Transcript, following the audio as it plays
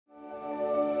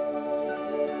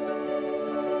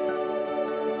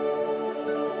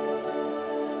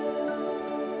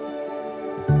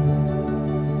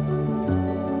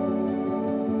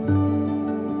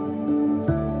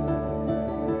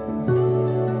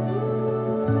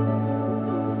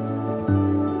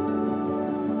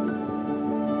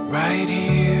right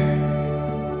here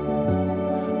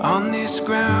on this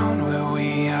ground where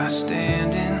we are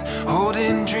standing,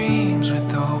 holding dreams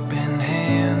with open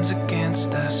hands against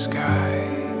the sky.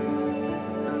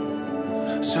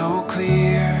 So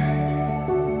clear,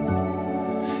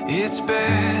 it's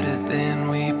better than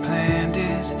we planned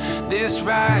it. This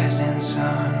rising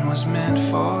sun was meant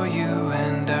for you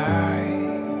and I.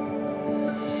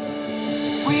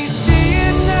 We see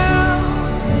it now,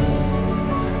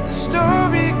 the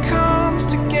story comes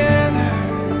together.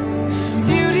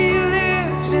 Beauty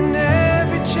lives in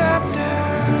every chapter.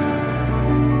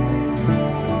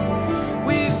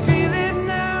 We feel it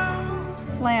now.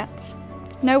 Lance,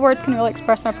 no words can really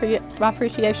express my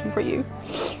appreciation for you.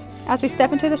 As we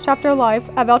step into this chapter of life,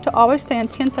 I vow to always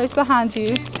stand 10 toes behind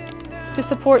you, to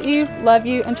support you, love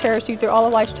you, and cherish you through all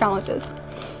of life's challenges.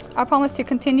 I promise to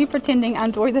continue pretending I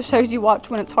enjoy the shows you watch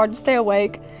when it's hard to stay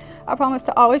awake. I promise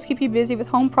to always keep you busy with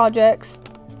home projects.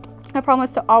 I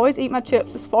promise to always eat my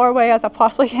chips as far away as I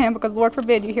possibly can because Lord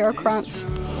forbid you hear a crunch.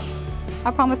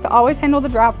 I promise to always handle the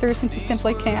drive-thru since you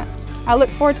simply can't. I look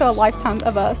forward to a lifetime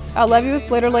of us. I love you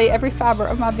with literally every fiber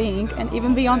of my being, and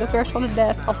even beyond the threshold of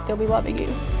death, I'll still be loving you.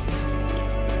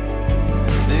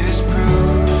 There's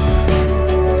proof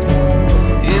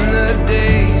in the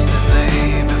days that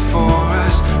lay before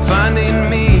us, finding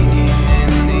meaning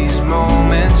in these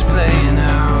moments playing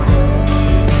out.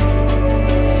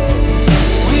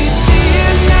 We see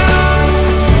it now,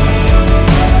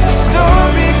 the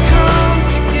story comes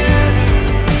together.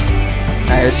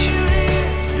 Ash,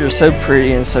 you're so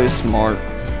pretty and so smart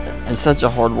and such a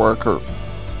hard worker,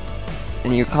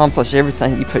 and you accomplish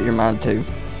everything you put your mind to.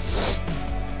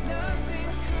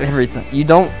 Everything. You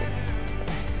don't...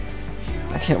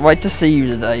 I can't wait to see you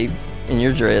today in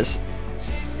your dress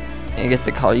and get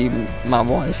to call you my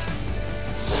wife.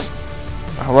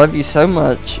 I love you so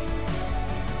much,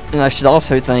 and I should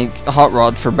also thank Hot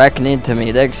Rod for backing into me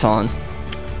at Exxon,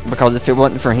 because if it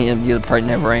wasn't for him, you'd probably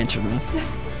never answered me.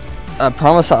 I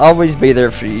promise I'll always be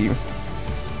there for you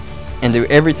and do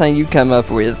everything you come up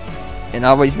with, and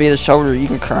always be the shoulder you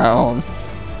can cry on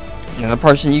and the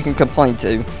person you can complain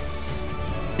to,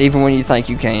 even when you think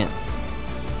you can't.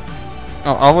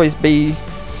 I'll always be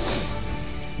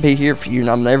here for you, and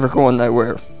I'm never going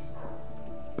nowhere.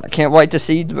 I can't wait to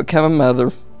see you to become a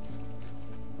mother,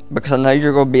 because I know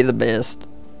you're going to be the best.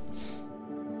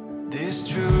 This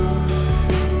truth,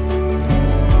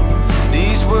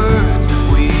 these words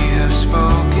that we have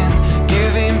spoken,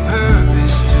 giving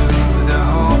purpose to the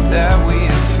hope that we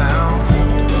have found.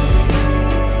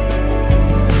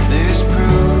 There's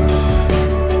proof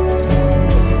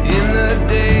in the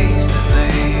days that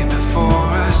lay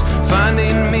before us,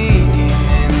 finding meaning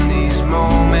in these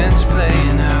moments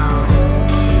playing out.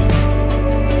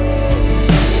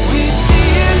 We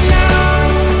see it now,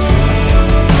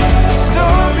 the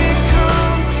story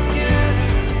comes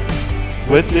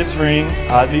together. With this ring,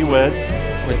 I thee wed,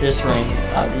 With this ring,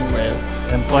 I be wed.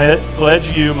 and pledge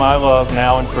you my love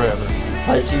now and forever.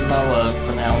 Pledge you my love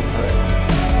for now and forever.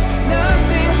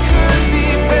 Nothing could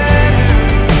be better.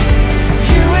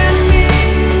 You and me,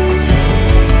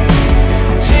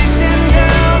 chasing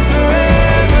down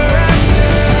forever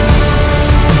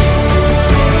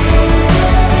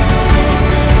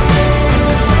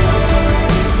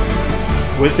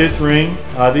after. With this ring,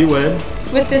 I thee wed,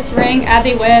 With this ring, I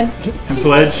thee wed, and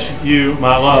pledge you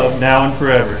my love now and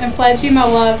forever. and pledge you my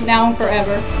love now and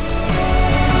forever.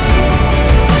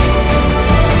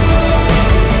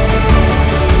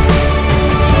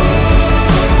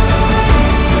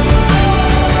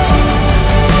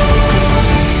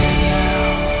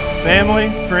 Family,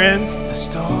 friends,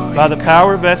 by the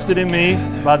power vested in me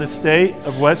by the state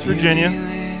of West Virginia,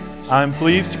 I am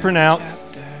pleased to pronounce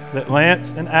that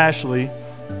Lance and Ashley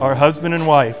are husband and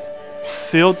wife,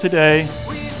 sealed today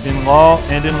in law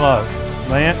and in love.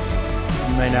 Lance,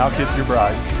 you may now kiss your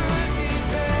bride.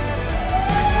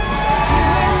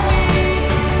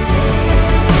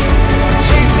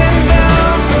 Chasing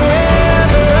down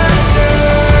forever after.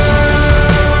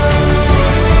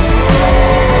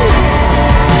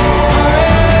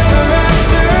 Forever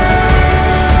after.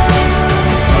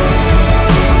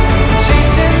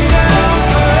 Chasing down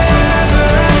forever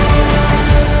after.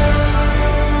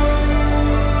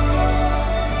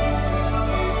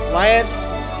 Lance,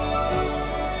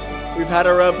 we've had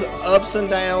our ups and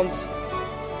downs,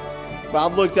 but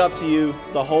I've looked up to you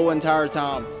the whole entire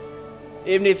time.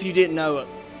 Even if you didn't know it,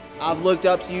 I've looked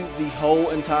up to you the whole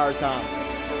entire time.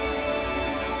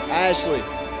 Ashley,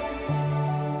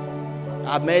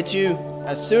 I met you.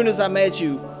 As soon as I met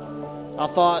you, I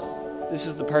thought this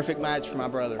is the perfect match for my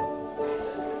brother.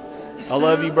 I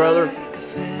love you, brother.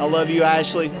 I love you,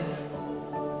 Ashley.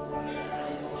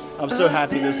 I'm so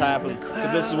happy this happened.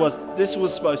 But this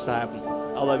was supposed to happen.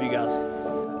 I love you guys.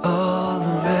 All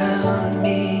around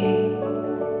me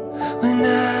when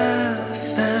I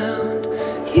found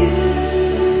you.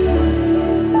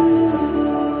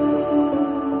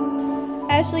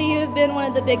 Ashley, you have been one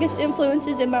of the biggest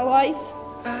influences in my life.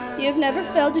 You have never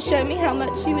failed to show me how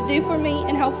much you would do for me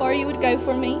and how far you would go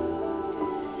for me.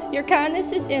 Your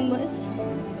kindness is endless.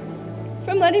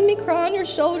 From letting me cry on your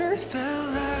shoulder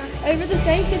over the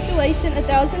same situation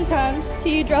 1,000 times to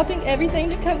you dropping everything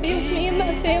to come be with me and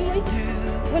my family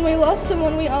when we lost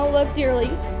someone we all love dearly.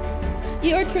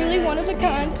 You are truly one of a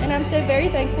kind, and I'm so very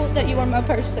thankful that you are my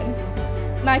person.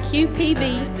 My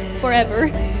QPB forever.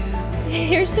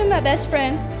 Here's to my best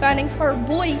friend finding her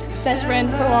boy best friend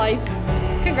for life.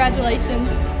 Congratulations.